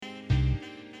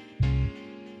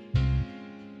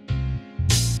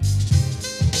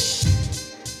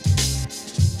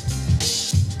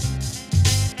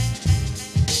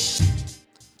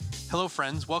Hello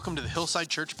friends, welcome to the Hillside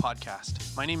Church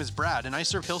podcast. My name is Brad and I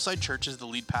serve Hillside Church as the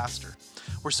lead pastor.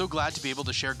 We're so glad to be able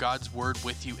to share God's word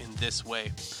with you in this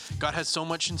way. God has so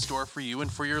much in store for you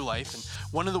and for your life, and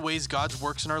one of the ways God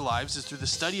works in our lives is through the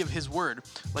study of His word,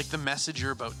 like the message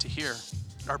you're about to hear.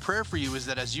 Our prayer for you is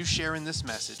that as you share in this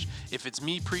message, if it's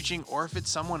me preaching or if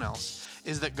it's someone else,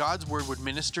 is that God's word would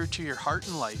minister to your heart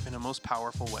and life in a most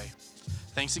powerful way.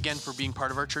 Thanks again for being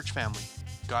part of our church family.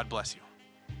 God bless you.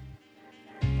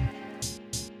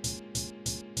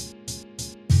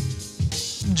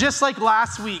 Just like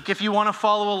last week, if you want to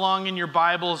follow along in your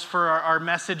Bibles for our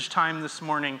message time this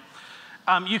morning,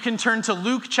 you can turn to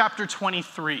Luke chapter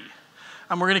 23.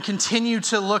 We're going to continue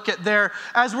to look at there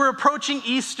as we're approaching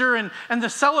Easter and the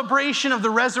celebration of the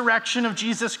resurrection of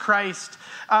Jesus Christ.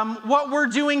 What we're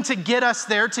doing to get us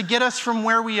there, to get us from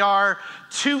where we are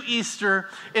to Easter,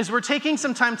 is we're taking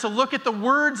some time to look at the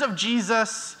words of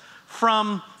Jesus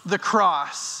from the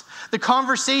cross. The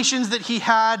conversations that he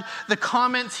had, the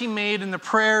comments he made, and the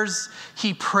prayers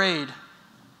he prayed.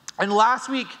 And last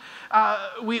week,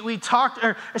 we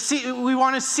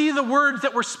want to see the words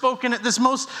that were spoken at this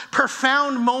most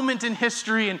profound moment in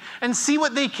history and see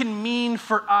what they can mean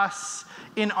for us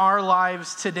in our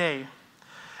lives today.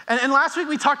 And last week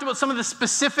we talked about some of the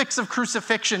specifics of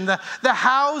crucifixion, the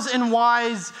hows and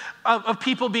whys of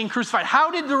people being crucified. How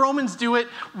did the Romans do it?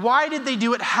 Why did they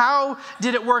do it? How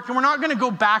did it work? And we're not going to go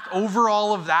back over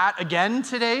all of that again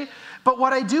today. But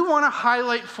what I do want to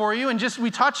highlight for you, and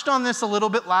we touched on this a little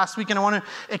bit last week, and I want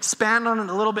to expand on it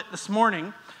a little bit this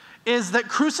morning, is that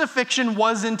crucifixion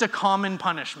wasn't a common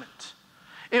punishment.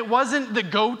 It wasn't the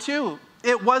go-to.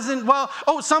 It wasn't,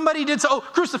 somebody did so,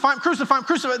 crucify him,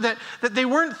 that they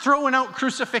weren't throwing out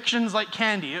crucifixions like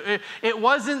candy. It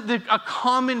wasn't a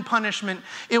common punishment.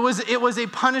 It was a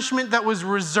punishment that was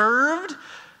reserved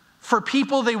for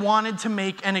people they wanted to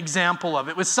make an example of.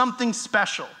 It was something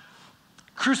special.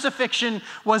 Crucifixion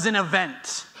was an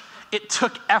event. It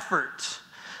took effort.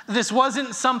 This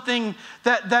wasn't something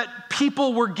that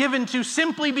people were given to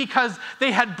simply because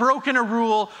they had broken a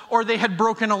rule or they had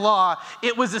broken a law.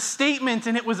 It was a statement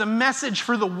and it was a message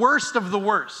for the worst of the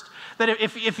worst. That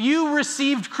if you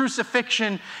received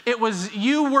crucifixion,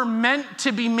 you were meant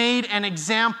to be made an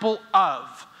example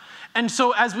of. And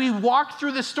so as we walk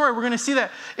through this story, we're going to see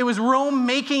that it was Rome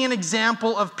making an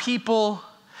example of people,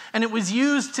 and it was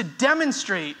used to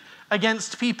demonstrate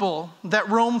against people that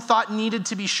Rome thought needed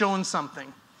to be shown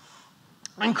something.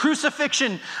 And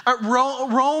crucifixion,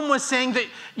 Rome was saying that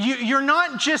you're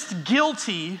not just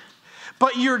guilty,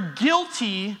 but you're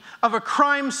guilty of a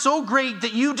crime so great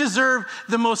that you deserve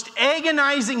the most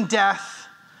agonizing death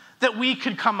that we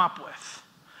could come up with.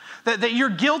 That you're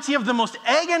guilty of the most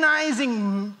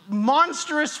agonizing,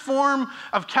 monstrous form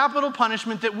of capital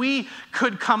punishment that we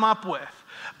could come up with.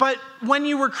 But when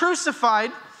you were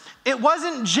crucified, it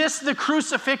wasn't just the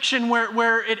crucifixion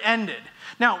where it ended.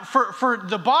 Now, for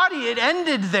the body, it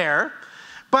ended there.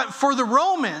 But for the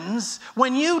Romans,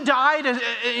 when you died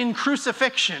in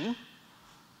crucifixion,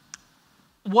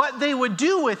 what they would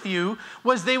do with you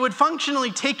was they would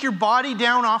functionally take your body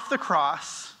down off the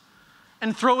cross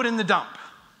and throw it in the dump.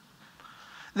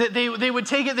 They would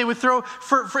take it, they would throw,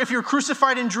 for if you're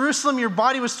crucified in Jerusalem, your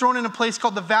body was thrown in a place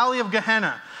called the Valley of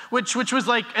Gehenna, which was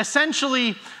like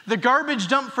essentially the garbage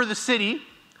dump for the city,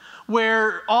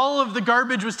 where all of the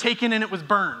garbage was taken and it was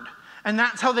burned. And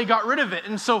that's how they got rid of it.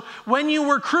 And so when you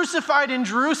were crucified in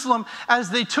Jerusalem, as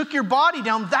they took your body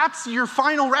down, that's your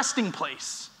final resting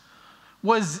place,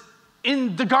 was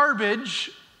in the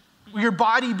garbage, your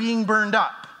body being burned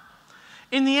up.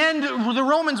 In the end, the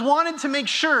Romans wanted to make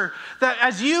sure that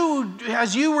as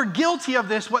you were guilty of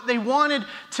this, what they wanted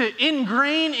to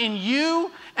ingrain in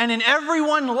you and in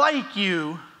everyone like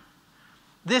you,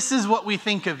 this is what we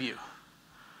think of you.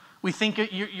 We think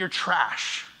you're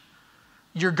trash.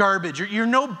 You're garbage. You're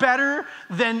no better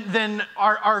than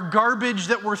our garbage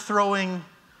that we're throwing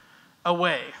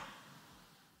away.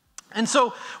 And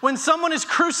so when someone is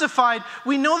crucified,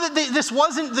 we know that this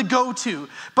wasn't the go-to,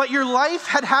 but your life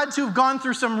had to have gone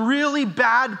through some really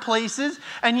bad places,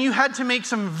 and you had to make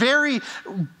some very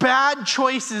bad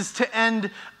choices to end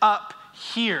up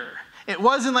here. It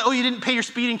wasn't like, you didn't pay your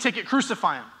speeding ticket,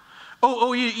 crucify him.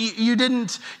 You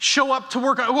didn't show up to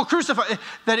work, well, crucify.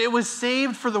 That it was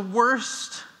saved for the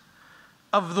worst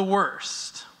of the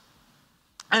worst.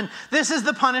 And this is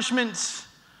the punishment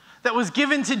that was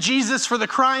given to Jesus for the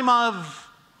crime of,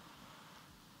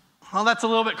 that's a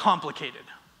little bit complicated.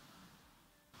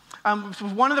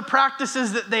 One of the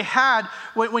practices that they had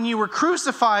when you were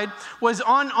crucified was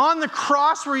on the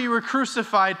cross where you were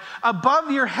crucified, above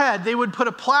your head, they would put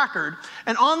a placard,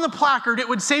 and on the placard, it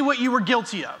would say what you were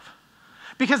guilty of.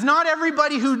 Because not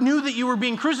everybody who knew that you were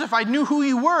being crucified knew who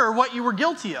you were or what you were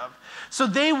guilty of. So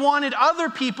they wanted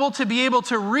other people to be able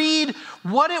to read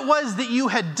what it was that you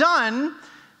had done,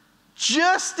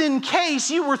 just in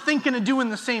case you were thinking of doing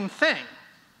the same thing.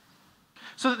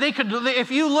 So that they could,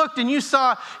 if you looked and you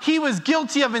saw he was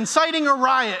guilty of inciting a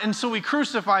riot and so we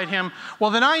crucified him, well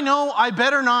then I know I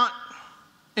better not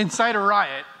incite a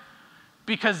riot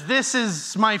because this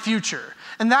is my future.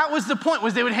 And that was the point,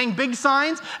 was they would hang big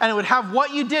signs and it would have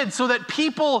what you did so that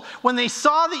people, when they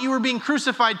saw that you were being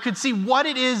crucified, could see what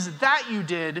it is that you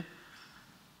did.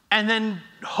 And then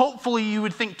hopefully you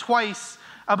would think twice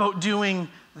about doing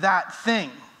that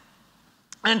thing.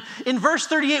 And in verse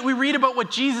 38, we read about what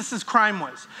Jesus' crime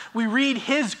was. We read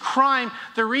his crime,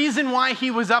 the reason why he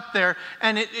was up there.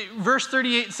 And verse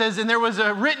 38 says, and there was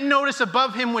a written notice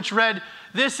above him which read,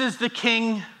 "This is the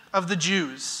King of the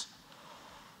Jews."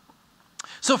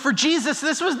 So for Jesus,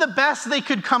 this was the best they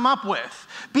could come up with.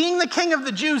 Being the King of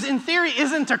the Jews, in theory,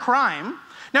 isn't a crime.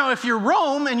 Now, if you're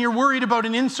Rome and you're worried about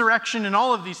an insurrection and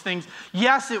all of these things,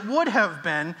 yes, it would have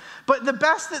been. But the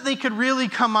best that they could really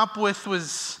come up with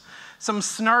was some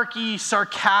snarky,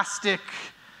 sarcastic,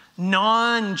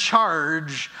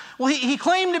 non-charge. Well, he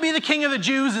claimed to be the King of the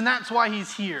Jews, and that's why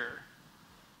he's here.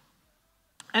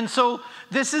 And so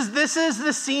this is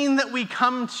the scene that we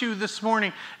come to this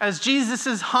morning as Jesus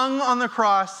is hung on the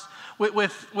cross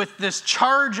with this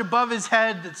charge above his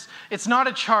head. It's not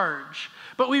a charge.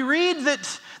 But we read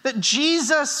that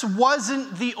Jesus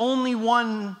wasn't the only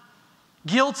one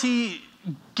guilty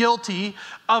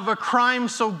of a crime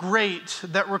so great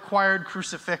that required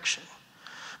crucifixion.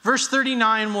 Verse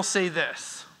 39 will say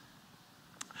this: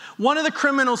 one of the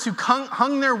criminals who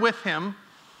hung there with him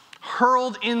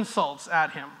hurled insults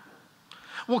at him.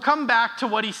 We'll come back to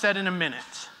what he said in a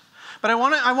minute. But I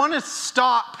want to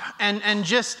stop and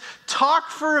just talk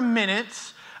for a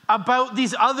minute about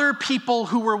these other people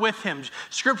who were with him.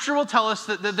 Scripture will tell us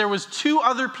that there was two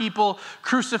other people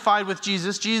crucified with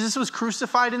Jesus. Jesus was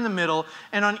crucified in the middle,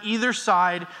 and on either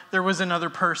side there was another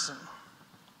person.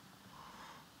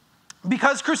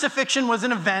 Because crucifixion was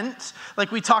an event,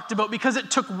 like we talked about, because it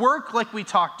took work, like we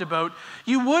talked about,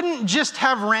 you wouldn't just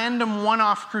have random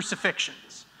one-off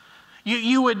crucifixions.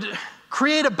 You would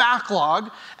create a backlog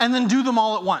and then do them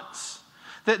all at once.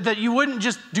 That you wouldn't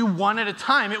just do one at a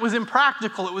time. It was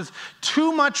impractical. It was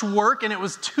too much work and it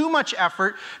was too much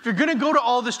effort. If you're going to go to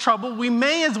all this trouble, we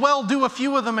may as well do a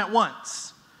few of them at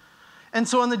once. And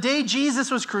so on the day Jesus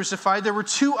was crucified, there were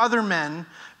two other men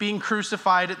being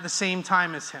crucified at the same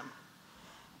time as him.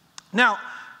 Now,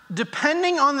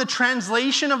 depending on the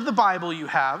translation of the Bible you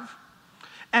have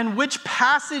and which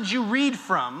passage you read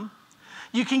from,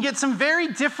 you can get some very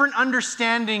different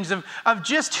understandings of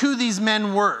just who these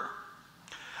men were.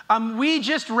 We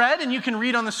just read, and you can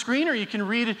read on the screen, or you can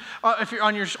read if you're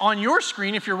on your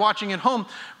screen if you're watching at home,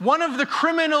 one of the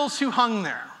criminals who hung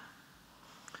there.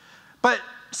 But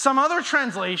some other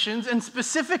translations, and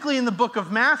specifically in the book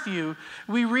of Matthew,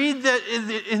 we read that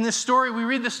in this story, we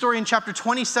read the story in chapter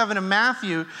 27 of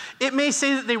Matthew, it may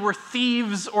say that they were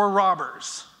thieves or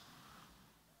robbers.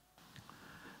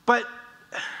 But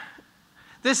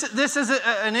this is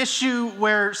an issue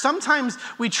where sometimes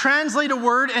we translate a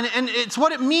word and it's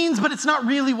what it means, but it's not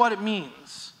really what it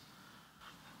means.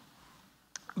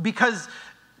 Because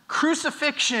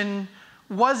crucifixion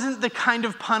wasn't the kind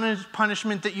of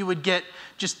punishment that you would get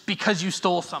just because you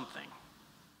stole something.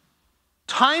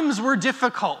 Times were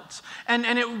difficult,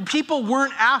 and people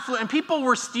weren't affluent, and people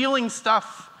were stealing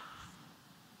stuff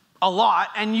a lot,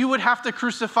 and you would have to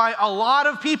crucify a lot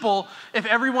of people if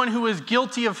everyone who was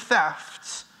guilty of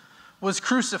theft was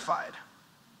crucified.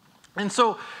 And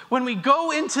so when we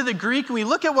go into the Greek, and we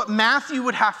look at what Matthew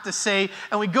would have to say,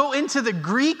 and we go into the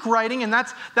Greek writing, and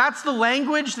that's the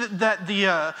language that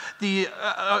the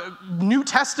New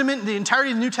Testament, the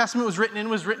entirety of the New Testament was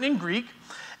written in Greek.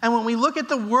 And when we look at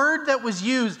the word that was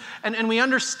used, and we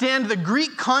understand the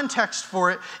Greek context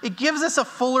for it, it gives us a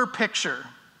fuller picture.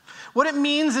 What it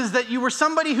means is that you were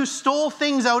somebody who stole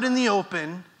things out in the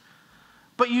open,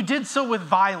 but you did so with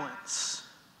violence.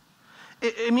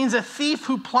 It means a thief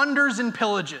who plunders and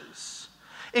pillages,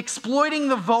 exploiting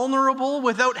the vulnerable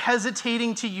without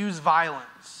hesitating to use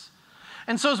violence.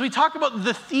 And so as we talk about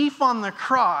the thief on the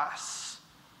cross,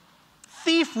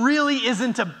 thief really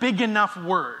isn't a big enough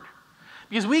word.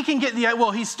 Because we can get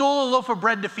he stole a loaf of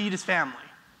bread to feed his family.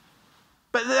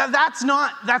 But that's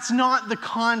not the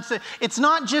concept. It's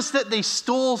not just that they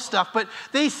stole stuff, but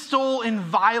they stole in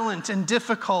violent and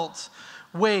difficult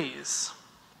ways.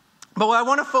 But I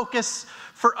want to focus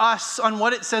for us on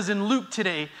what it says in Luke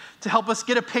today to help us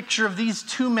get a picture of these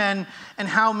two men and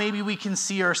how maybe we can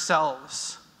see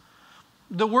ourselves.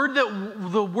 The word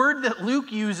that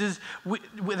Luke uses,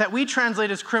 that we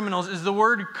translate as criminals, is the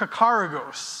word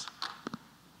kakaragos.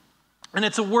 And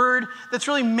it's a word that's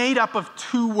really made up of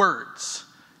two words.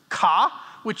 Ka,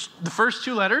 which the first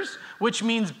two letters, which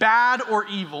means bad or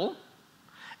evil,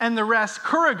 and the rest,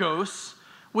 kuragos,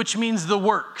 which means the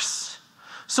works.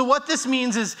 So what this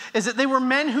means is that they were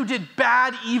men who did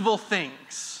bad, evil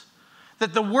things.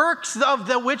 That the works of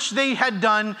which they had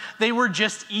done, they were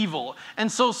just evil.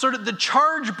 And so sort of the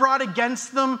charge brought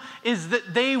against them is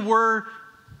that they were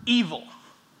evil.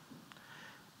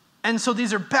 And so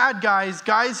these are bad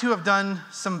guys who have done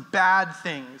some bad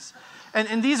things.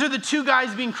 And these are the two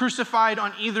guys being crucified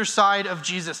on either side of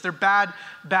Jesus. They're bad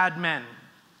men.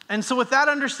 And so with that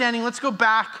understanding, let's go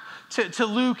back to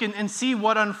Luke and see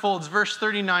what unfolds. Verse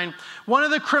 39, one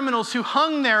of the criminals who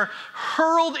hung there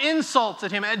hurled insults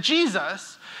at him, at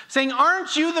Jesus, saying,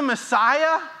 "Aren't you the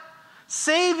Messiah?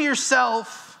 Save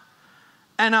yourself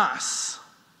and us."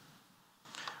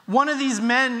 One of these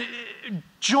men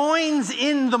joins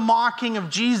in the mocking of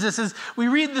Jesus. As we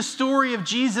read the story of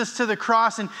Jesus to the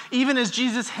cross, and even as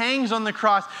Jesus hangs on the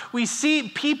cross, we see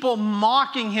people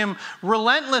mocking him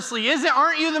relentlessly.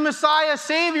 Aren't you the Messiah?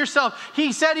 Save yourself.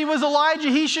 He said he was Elijah.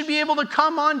 He should be able to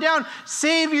come on down.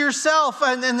 Save yourself.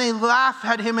 And they laugh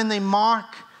at him and they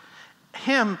mock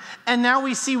him. And now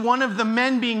we see one of the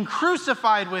men being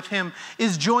crucified with him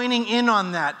is joining in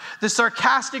on that. The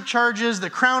sarcastic charges, the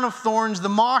crown of thorns, the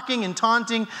mocking and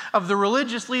taunting of the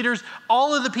religious leaders,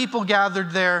 all of the people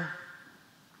gathered there.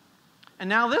 And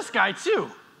now this guy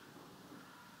too.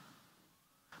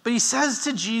 But he says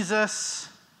to Jesus,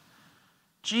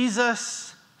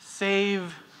 "Jesus,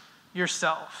 save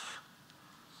yourself.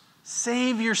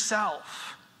 Save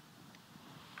yourself."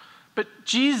 But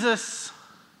Jesus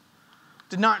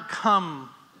did not come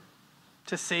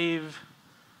to save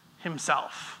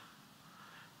himself.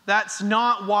 That's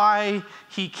not why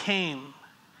he came.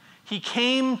 He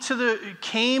came to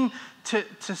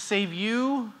save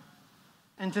you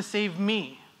and to save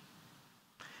me.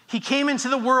 He came into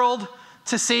the world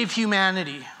to save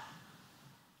humanity.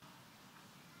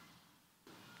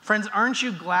 Friends, aren't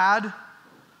you glad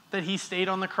that he stayed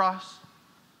on the cross?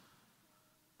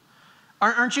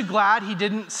 Aren't you glad he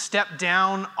didn't step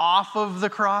down off of the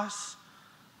cross?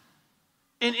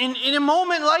 In a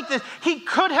moment like this, he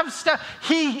could have stepped.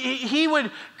 He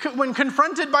would, when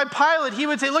confronted by Pilate, he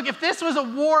would say, "Look, if this was a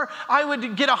war, I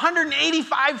would get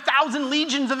 185,000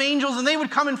 legions of angels and they would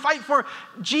come and fight for it."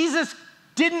 Jesus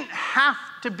didn't have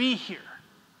to be here,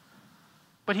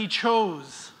 but he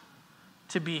chose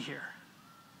to be here.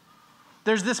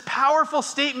 There's this powerful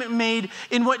statement made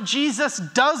in what Jesus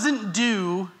doesn't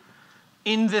do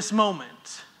in this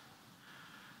moment.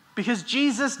 Because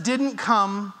Jesus didn't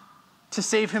come to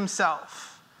save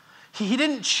himself. He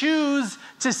didn't choose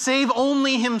to save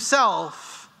only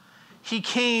himself. He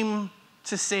came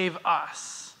to save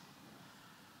us.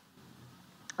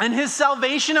 And his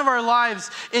salvation of our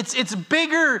lives, it's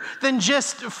bigger than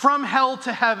just from hell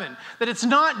to heaven. That it's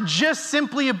not just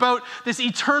simply about this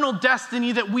eternal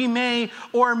destiny that we may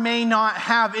or may not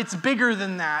have. It's bigger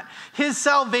than that. His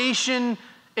salvation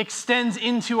extends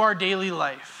into our daily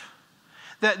life.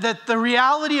 That the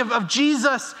reality of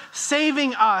Jesus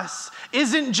saving us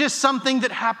isn't just something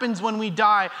that happens when we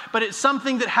die, but it's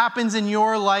something that happens in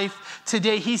your life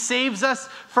today. He saves us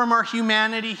from our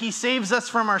humanity. He saves us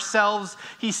from ourselves.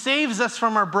 He saves us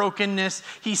from our brokenness.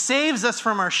 He saves us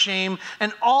from our shame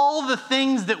and all the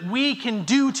things that we can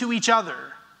do to each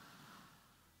other.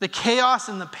 The chaos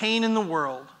and the pain in the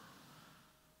world.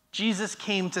 Jesus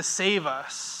came to save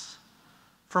us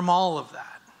from all of that.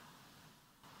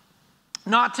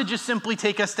 Not to just simply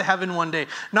take us to heaven one day.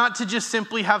 Not to just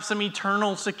simply have some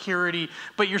eternal security,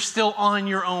 but you're still on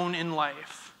your own in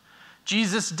life.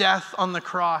 Jesus' death on the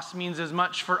cross means as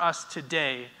much for us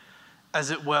today as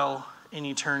it will in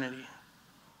eternity.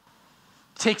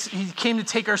 He came to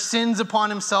take our sins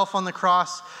upon himself on the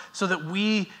cross so that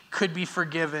we could be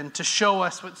forgiven, to show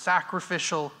us what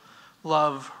sacrificial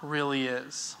love really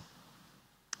is.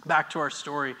 Back to our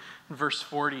story in verse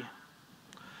 40.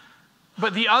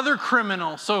 But the other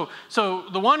criminal, so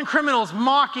the one criminal is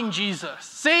mocking Jesus.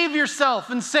 Save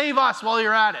yourself and save us while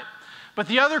you're at it. But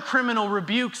the other criminal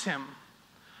rebukes him.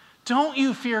 "Don't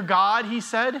you fear God," he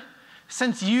said,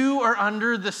 "since you are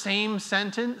under the same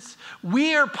sentence?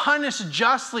 We are punished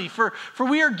justly, for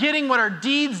we are getting what our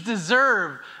deeds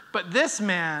deserve. But this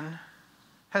man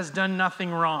has done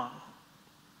nothing wrong."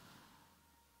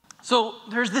 So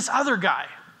there's this other guy.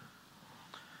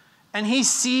 And he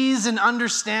sees and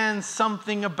understands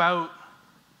something about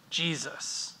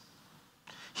Jesus.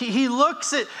 He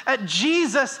looks at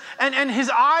Jesus and his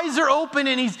eyes are open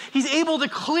and he's able to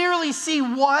clearly see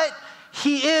what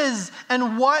he is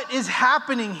and what is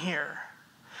happening here.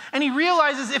 And he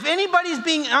realizes if anybody's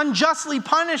being unjustly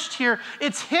punished here,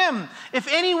 it's him. If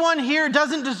anyone here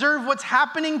doesn't deserve what's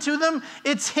happening to them,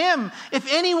 it's him. If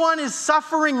anyone is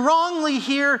suffering wrongly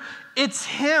here, it's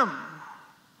him.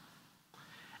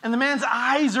 And the man's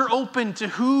eyes are open to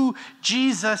who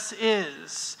Jesus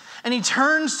is. And he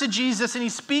turns to Jesus and he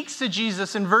speaks to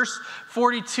Jesus in verse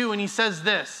 42 and he says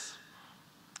this.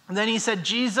 And then he said,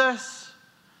 Jesus,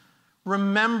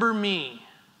 remember me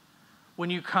when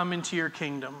you come into your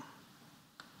kingdom.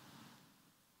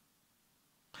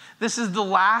 This is the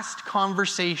last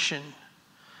conversation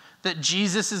that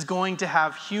Jesus is going to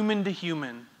have human to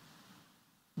human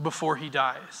before he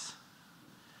dies.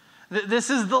 This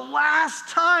is the last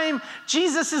time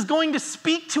Jesus is going to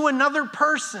speak to another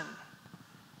person.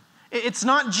 It's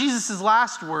not Jesus'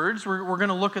 last words. We're going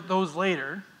to look at those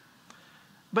later.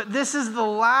 But this is the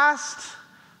last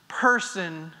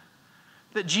person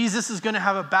that Jesus is going to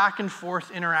have a back and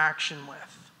forth interaction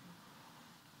with.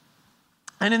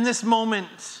 And in this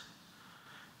moment,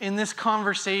 in this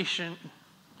conversation,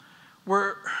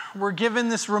 we're given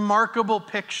this remarkable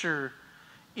picture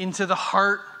into the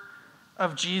heart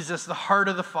of Jesus, the heart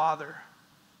of the Father.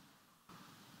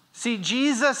 See,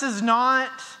 Jesus is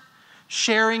not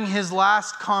sharing his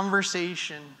last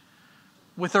conversation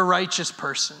with a righteous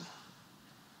person.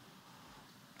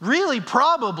 Really,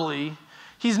 probably,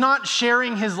 he's not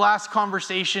sharing his last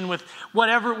conversation with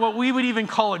what we would even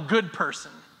call a good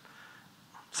person.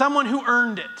 Someone who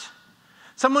earned it.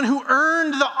 Someone who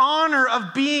earned the honor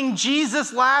of being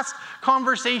Jesus' last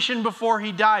conversation before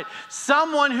he died.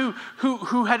 Someone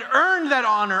who had earned that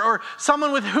honor, or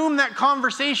someone with whom that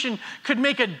conversation could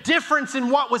make a difference in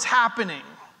what was happening.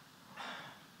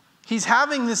 He's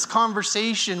having this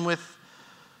conversation with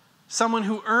someone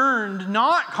who earned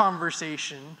not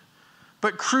conversation,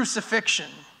 but crucifixion.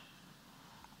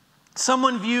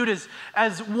 Someone viewed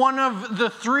as one of the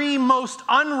three most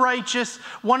unrighteous,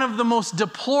 one of the most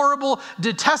deplorable,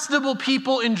 detestable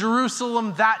people in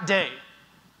Jerusalem that day.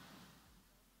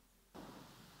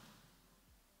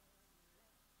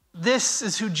 This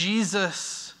is who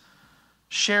Jesus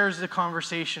shares the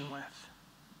conversation with.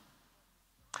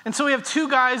 And so we have two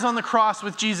guys on the cross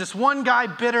with Jesus. One guy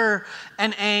bitter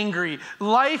and angry.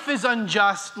 Life is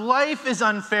unjust. Life is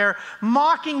unfair.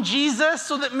 Mocking Jesus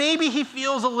so that maybe he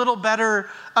feels a little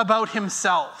better about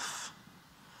himself.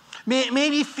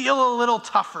 Maybe feel a little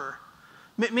tougher.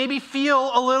 Maybe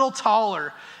feel a little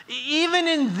taller. Even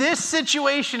in this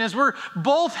situation, as we're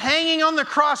both hanging on the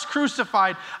cross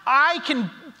crucified, I can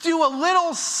do a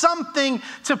little something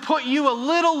to put you a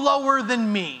little lower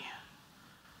than me.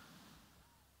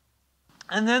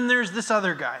 And then there's this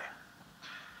other guy.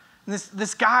 And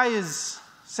this guy is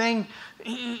saying,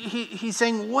 he's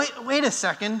saying, wait a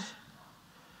second.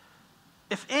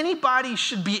 If anybody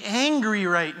should be angry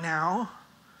right now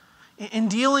in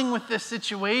dealing with this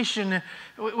situation,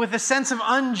 with a sense of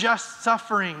unjust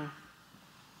suffering,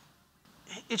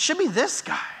 it should be this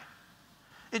guy.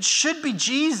 It should be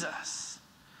Jesus.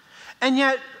 And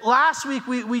yet, last week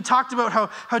we talked about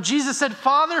how Jesus said,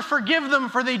 Father, forgive them,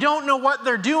 for they don't know what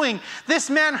they're doing. This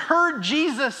man heard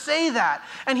Jesus say that,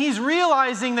 and he's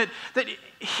realizing that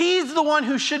he's the one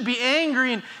who should be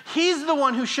angry, and he's the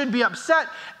one who should be upset.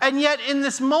 And yet, in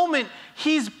this moment,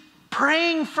 he's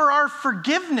praying for our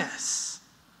forgiveness.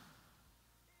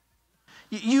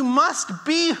 You must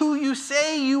be who you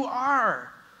say you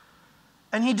are.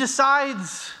 And he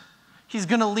decides he's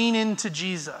going to lean into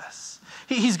Jesus.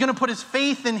 He's going to put his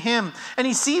faith in him. And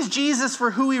he sees Jesus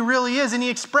for who he really is. And he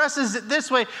expresses it this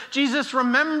way: Jesus,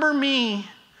 remember me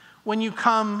when you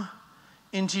come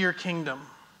into your kingdom.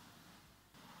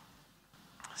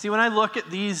 See, when I look at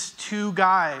these two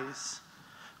guys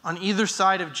on either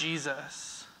side of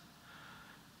Jesus,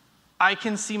 I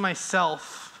can see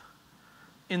myself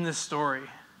in this story.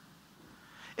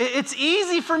 It's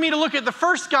easy for me to look at the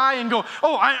first guy and go,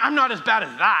 oh, I'm not as bad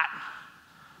as that.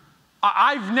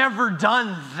 I've never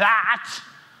done that.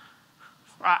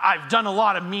 I've done a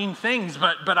lot of mean things,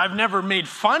 but I've never made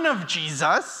fun of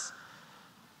Jesus.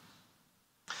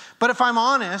 But if I'm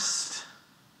honest,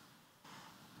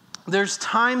 there's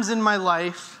times in my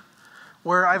life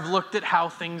where I've looked at how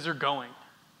things are going.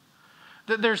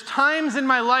 There's times in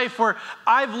my life where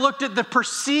I've looked at the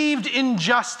perceived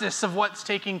injustice of what's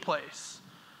taking place.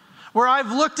 Where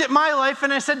I've looked at my life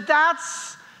and I said,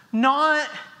 that's not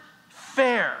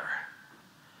fair.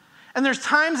 And there's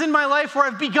times in my life where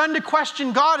I've begun to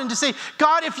question God and to say,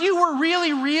 God, if you were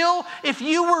really real, if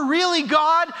you were really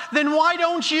God, then why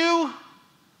don't you?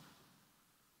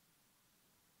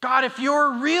 God, if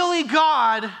you're really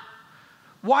God,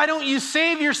 why don't you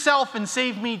save yourself and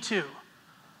save me too?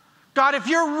 God, if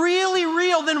you're really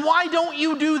real, then why don't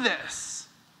you do this?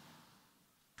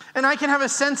 And I can have a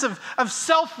sense of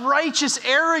self-righteous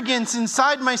arrogance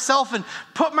inside myself and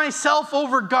put myself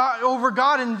over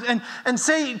God and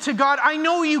say to God, I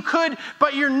know you could,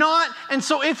 but you're not. And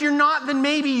so if you're not, then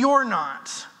maybe you're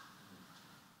not.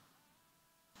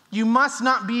 You must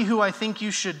not be who I think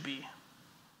you should be.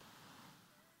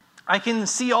 I can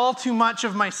see all too much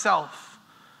of myself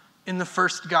in the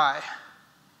first guy.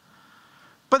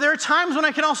 But there are times when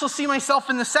I can also see myself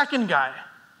in the second guy.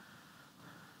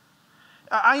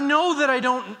 I know that I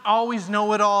don't always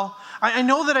know it all. I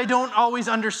know that I don't always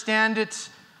understand it.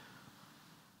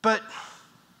 But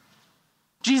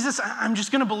Jesus, I'm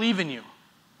just going to believe in you.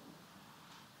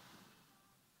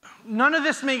 None of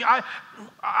this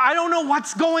I don't know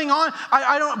what's going on.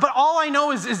 I don't, but all I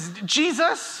know is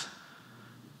Jesus,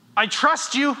 I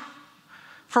trust you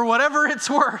for whatever it's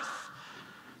worth.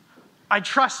 I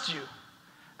trust you.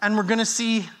 And we're going to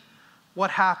see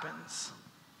what happens.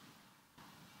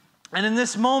 And in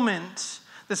this moment,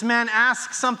 this man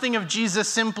asks something of Jesus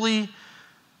simply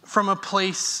from a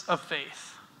place of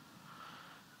faith.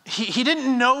 He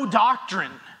didn't know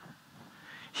doctrine.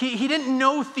 He didn't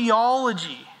know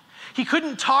theology. He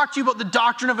couldn't talk to you about the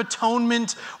doctrine of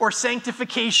atonement or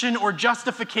sanctification or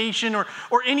justification or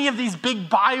any of these big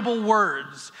Bible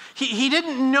words. He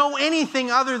didn't know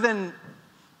anything other than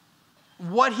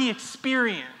what he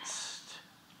experienced.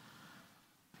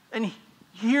 And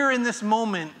here in this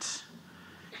moment,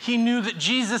 he knew that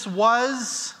Jesus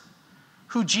was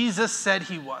who Jesus said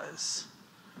he was.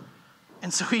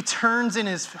 And so he turns in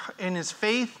his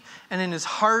faith and in his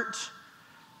heart,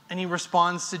 and he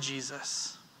responds to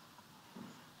Jesus.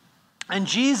 And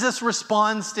Jesus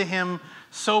responds to him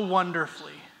so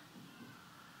wonderfully.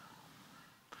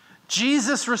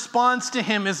 Jesus' response to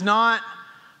him is not,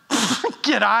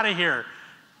 get out of here.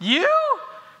 You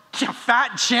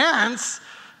fat chance.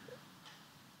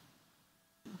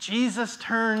 Jesus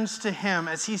turns to him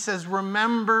as he says,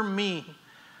 remember me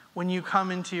when you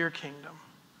come into your kingdom.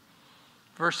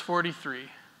 Verse 43,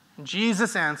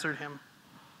 Jesus answered him,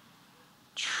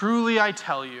 truly I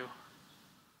tell you,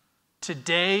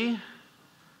 today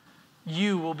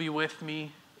you will be with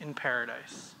me in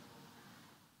paradise.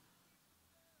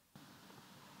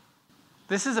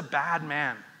 This is a bad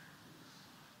man.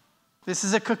 This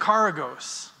is a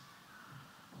kakaragos.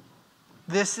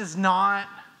 This is not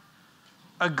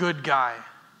a good guy.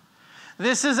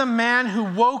 This is a man who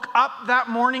woke up that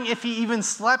morning, if he even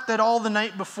slept at all the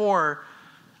night before,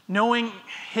 knowing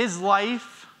his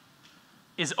life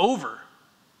is over.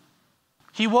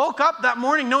 He woke up that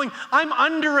morning knowing, I'm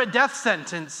under a death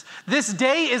sentence. This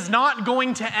day is not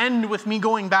going to end with me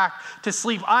going back to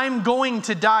sleep. I'm going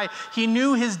to die. He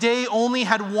knew his day only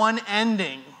had one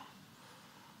ending.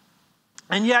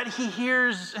 And yet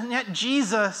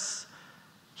Jesus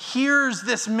hears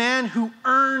this man who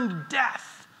earned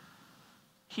death.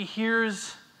 He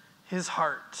hears his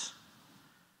heart.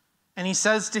 And he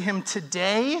says to him,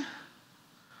 today,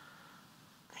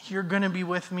 you're going to be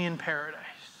with me in paradise.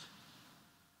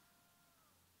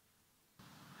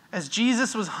 As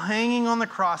Jesus was hanging on the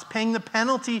cross, paying the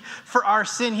penalty for our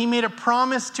sin, he made a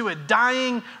promise to a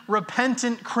dying,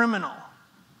 repentant criminal.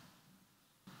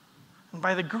 And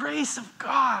by the grace of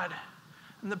God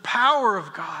and the power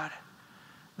of God,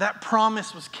 that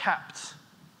promise was kept.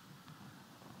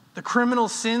 The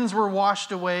criminal's sins were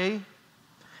washed away,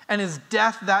 and his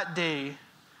death that day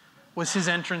was his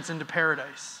entrance into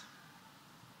paradise.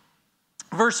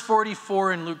 Verse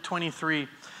 44 in Luke 23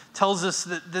 tells us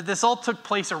that this all took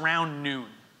place around noon.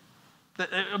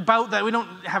 About that, we don't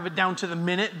have it down to the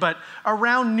minute, but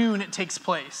around noon it takes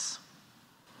place.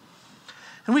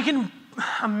 And we can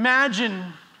imagine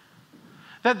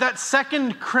that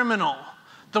second criminal,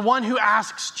 the one who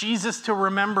asks Jesus to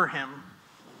remember him,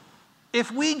 if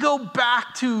we go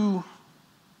back to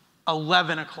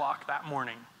 11 o'clock that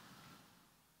morning,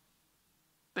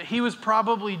 that he was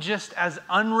probably just as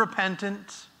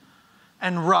unrepentant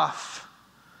and rough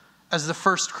as the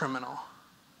first criminal.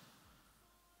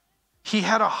 He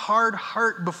had a hard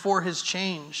heart before his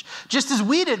change, just as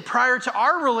we did prior to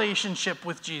our relationship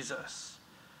with Jesus.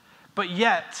 But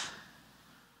yet,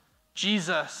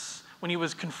 Jesus, when he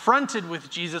was confronted with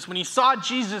Jesus, when he saw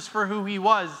Jesus for who he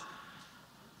was,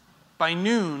 by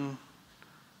noon,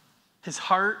 his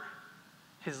heart,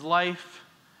 his life,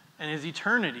 and his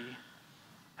eternity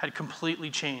had completely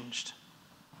changed.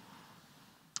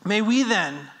 May we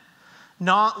then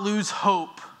not lose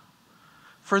hope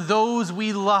for those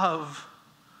we love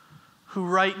who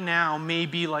right now may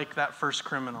be like that first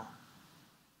criminal.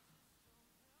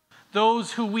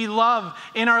 those who we love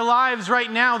in our lives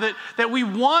right now that we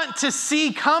want to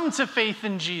see come to faith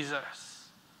in Jesus.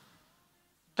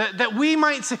 That we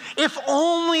might say, if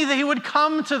only they would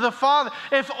come to the Father.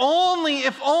 If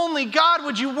only, God,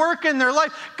 would you work in their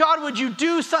life? God, would you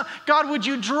do something? God, would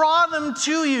you draw them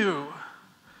to you?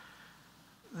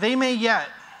 They may yet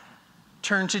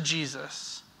turn to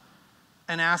Jesus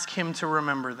and ask him to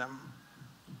remember them.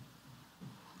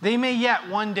 They may yet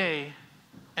one day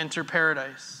enter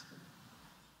paradise.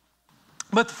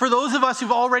 But for those of us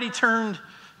who've already turned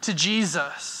to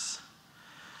Jesus,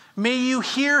 may you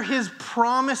hear his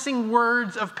promising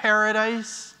words of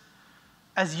paradise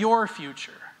as your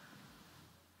future.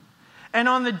 And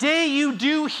on the day you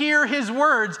do hear his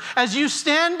words, as you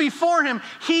stand before him,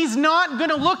 he's not going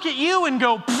to look at you and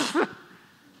go,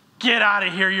 get out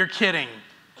of here, you're kidding.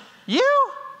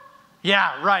 You?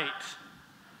 Yeah, right.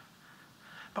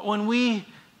 But when we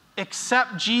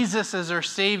accept Jesus as our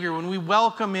Savior, when we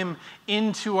welcome him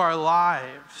into our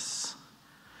lives,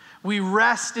 we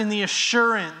rest in the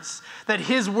assurance that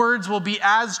his words will be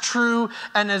as true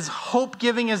and as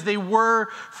hope-giving as they were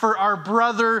for our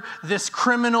brother, this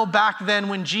criminal back then,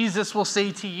 when Jesus will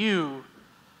say to you,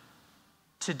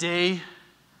 today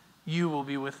you will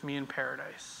be with me in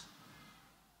paradise.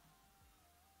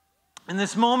 In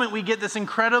this moment, we get this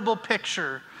incredible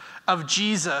picture of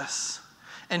Jesus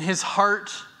and his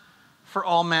heart for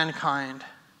all mankind.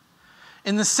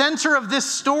 In the center of this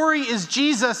story is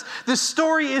Jesus. This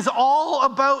story is all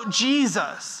about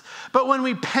Jesus. But when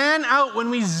we pan out, when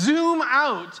we zoom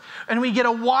out, and we get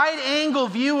a wide-angle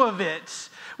view of it,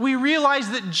 we realize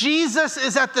that Jesus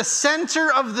is at the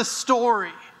center of the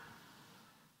story.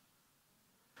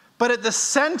 But at the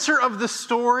center of the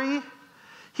story,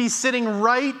 he's sitting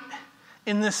right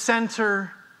in the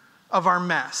center of our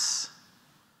mess.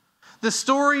 The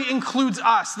story includes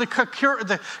us, the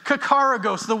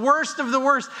kakaragos, the worst of the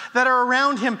worst that are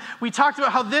around him. We talked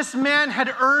about how this man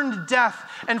had earned death.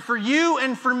 And for you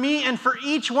and for me and for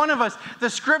each one of us, the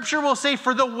scripture will say,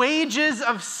 for the wages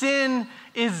of sin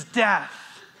is death.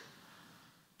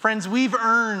 Friends, we've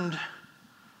earned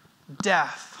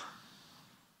death.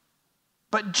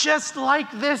 But just like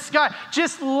this guy,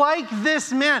 just like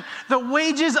this man, the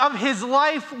wages of his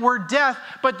life were death,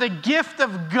 but the gift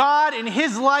of God in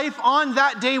his life on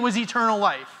that day was eternal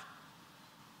life.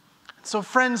 So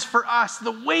friends, for us,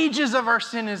 the wages of our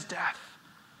sin is death,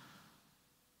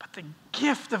 but the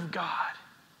gift of God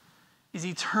is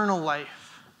eternal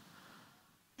life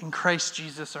in Christ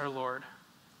Jesus our Lord.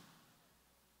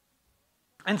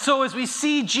 And so as we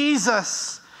see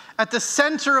Jesus at the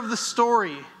center of the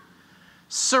story,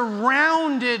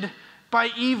 surrounded by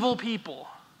evil people,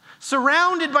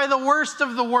 surrounded by the worst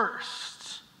of the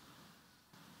worst,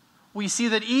 we see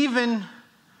that even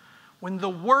when the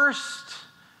worst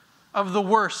of the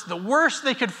worst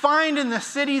they could find in the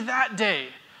city that day,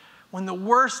 when the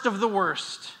worst of the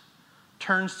worst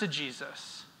turns to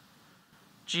Jesus,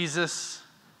 Jesus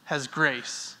has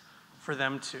grace for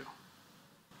them too.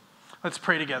 Let's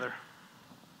pray together.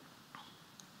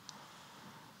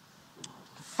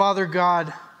 Father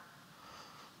God,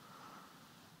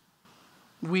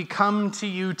 we come to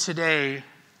you today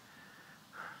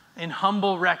in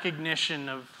humble recognition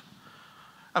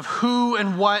of who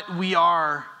and what we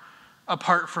are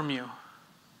apart from you.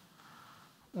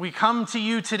 We come to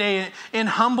you today in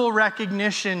humble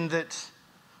recognition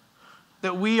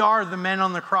that we are the men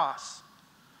on the cross,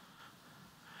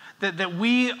 that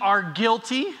we are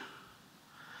guilty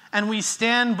and we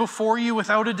stand before you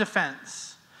without a defense.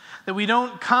 That we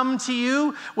don't come to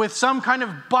you with some kind of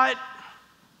but.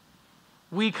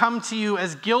 We come to you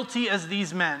as guilty as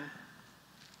these men.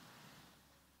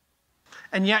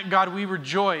 And yet, God, we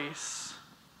rejoice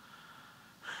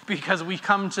because we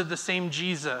come to the same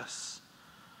Jesus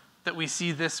that we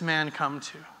see this man come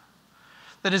to.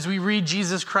 That as we read,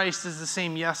 Jesus Christ is the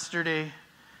same yesterday,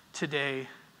 today,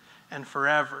 and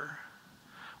forever.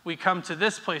 We come to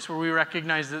this place where we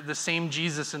recognize that the same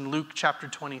Jesus in Luke chapter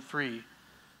 23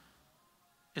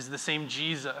 is the same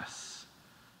Jesus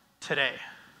today.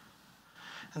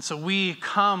 And so we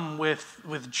come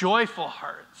with joyful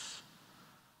hearts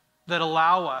that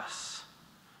allow us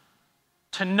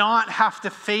to not have to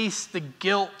face the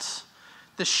guilt,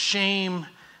 the shame,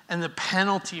 and the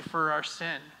penalty for our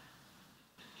sin.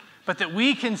 But that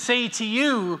we can say to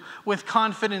you with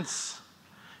confidence,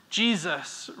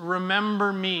 Jesus,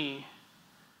 remember me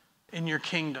in your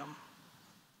kingdom.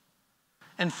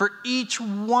 And for each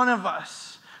one of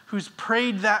us who's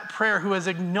prayed that prayer, who has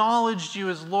acknowledged you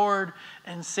as Lord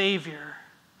and Savior,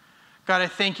 God, I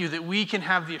thank you that we can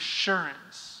have the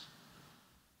assurance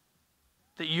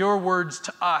that your words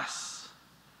to us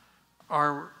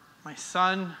are my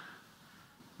son,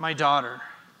 my daughter,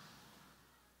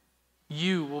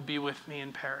 you will be with me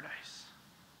in paradise.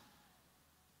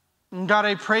 And God,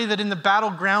 I pray that in the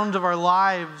battleground of our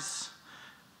lives,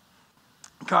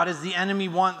 God, as the enemy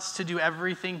wants to do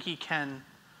everything he can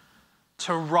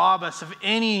to rob us of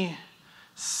any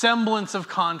semblance of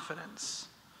confidence,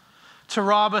 to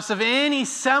rob us of any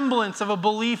semblance of a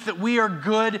belief that we are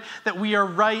good, that we are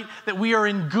right, that we are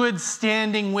in good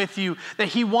standing with you, that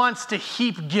he wants to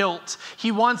heap guilt,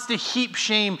 he wants to heap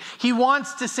shame, he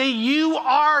wants to say, you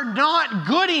are not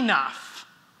good enough.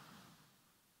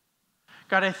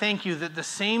 God, I thank you that the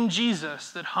same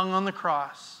Jesus that hung on the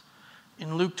cross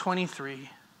in Luke 23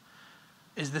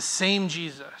 is the same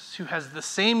Jesus who has the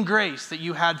same grace that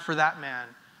you had for that man.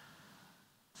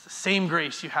 It's the same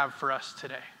grace you have for us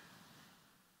today.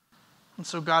 And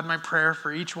so, God, my prayer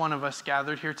for each one of us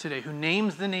gathered here today who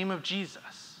names the name of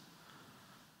Jesus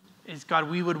is, God,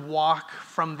 we would walk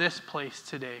from this place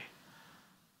today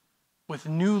with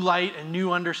new light and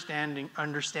new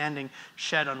understanding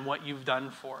shed on what you've done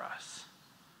for us.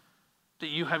 That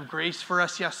you have grace for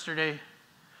us yesterday,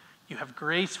 you have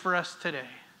grace for us today,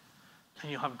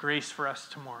 and you'll have grace for us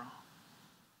tomorrow.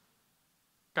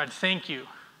 God, thank you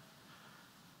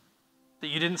that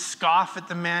you didn't scoff at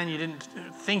the man, you didn't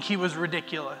think he was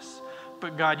ridiculous,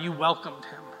 but God, you welcomed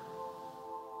him.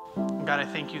 And God, I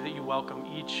thank you that you welcome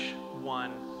each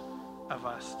one of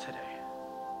us today.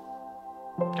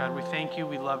 God, we thank you,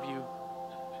 we love you.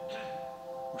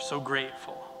 We're so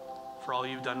grateful for all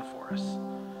you've done for us.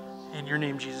 In your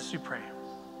name, Jesus, we pray.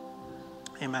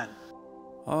 Amen.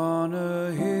 On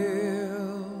a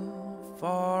hill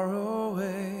far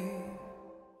away.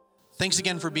 Thanks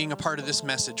again for being a part of this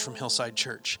message from Hillside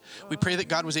Church. We pray that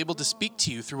God was able to speak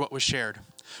to you through what was shared.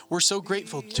 We're so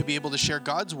grateful to be able to share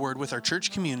God's word with our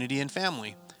church community and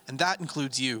family, and that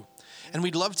includes you. And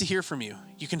we'd love to hear from you.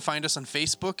 You can find us on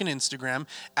Facebook and Instagram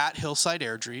at Hillside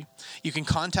Airdrie. You can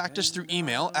contact us through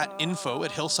email at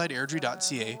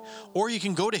info@hillsideairdrie.ca, or you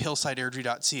can go to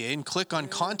hillsideairdrie.ca and click on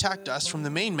Contact Us from the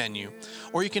main menu,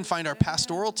 or you can find our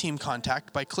pastoral team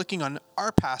contact by clicking on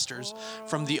Our Pastors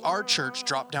from the Our Church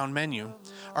drop-down menu.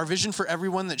 Our vision for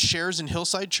everyone that shares in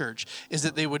Hillside Church is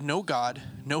that they would know God,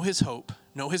 know His hope,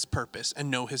 know His purpose, and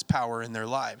know His power in their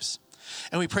lives.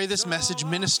 And we pray this message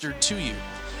ministered to you.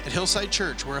 At Hillside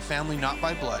Church, we're a family not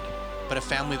by blood, but a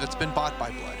family that's been bought by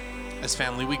blood. As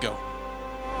family we go.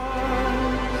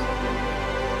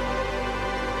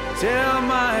 Till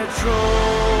my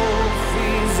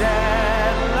trophies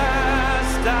at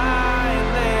last I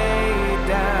lay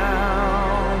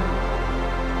down,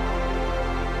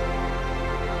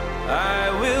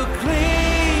 I will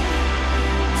cling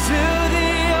to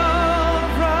the old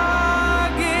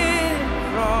rugged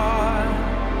cross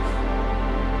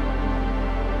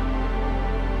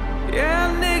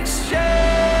and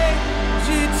exchange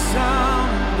it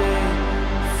someday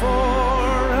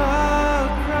for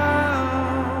a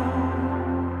crown.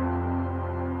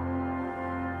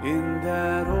 In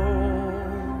that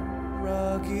old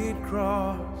rugged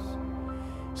cross,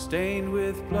 stained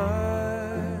with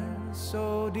blood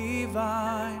so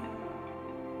divine,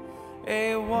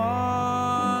 a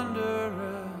wondrous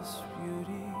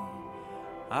beauty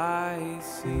I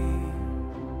see.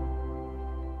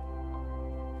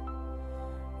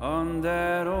 On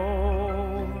that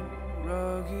old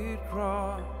rugged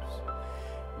cross,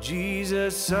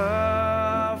 Jesus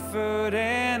suffered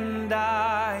and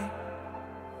died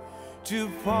to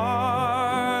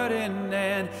pardon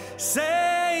and save.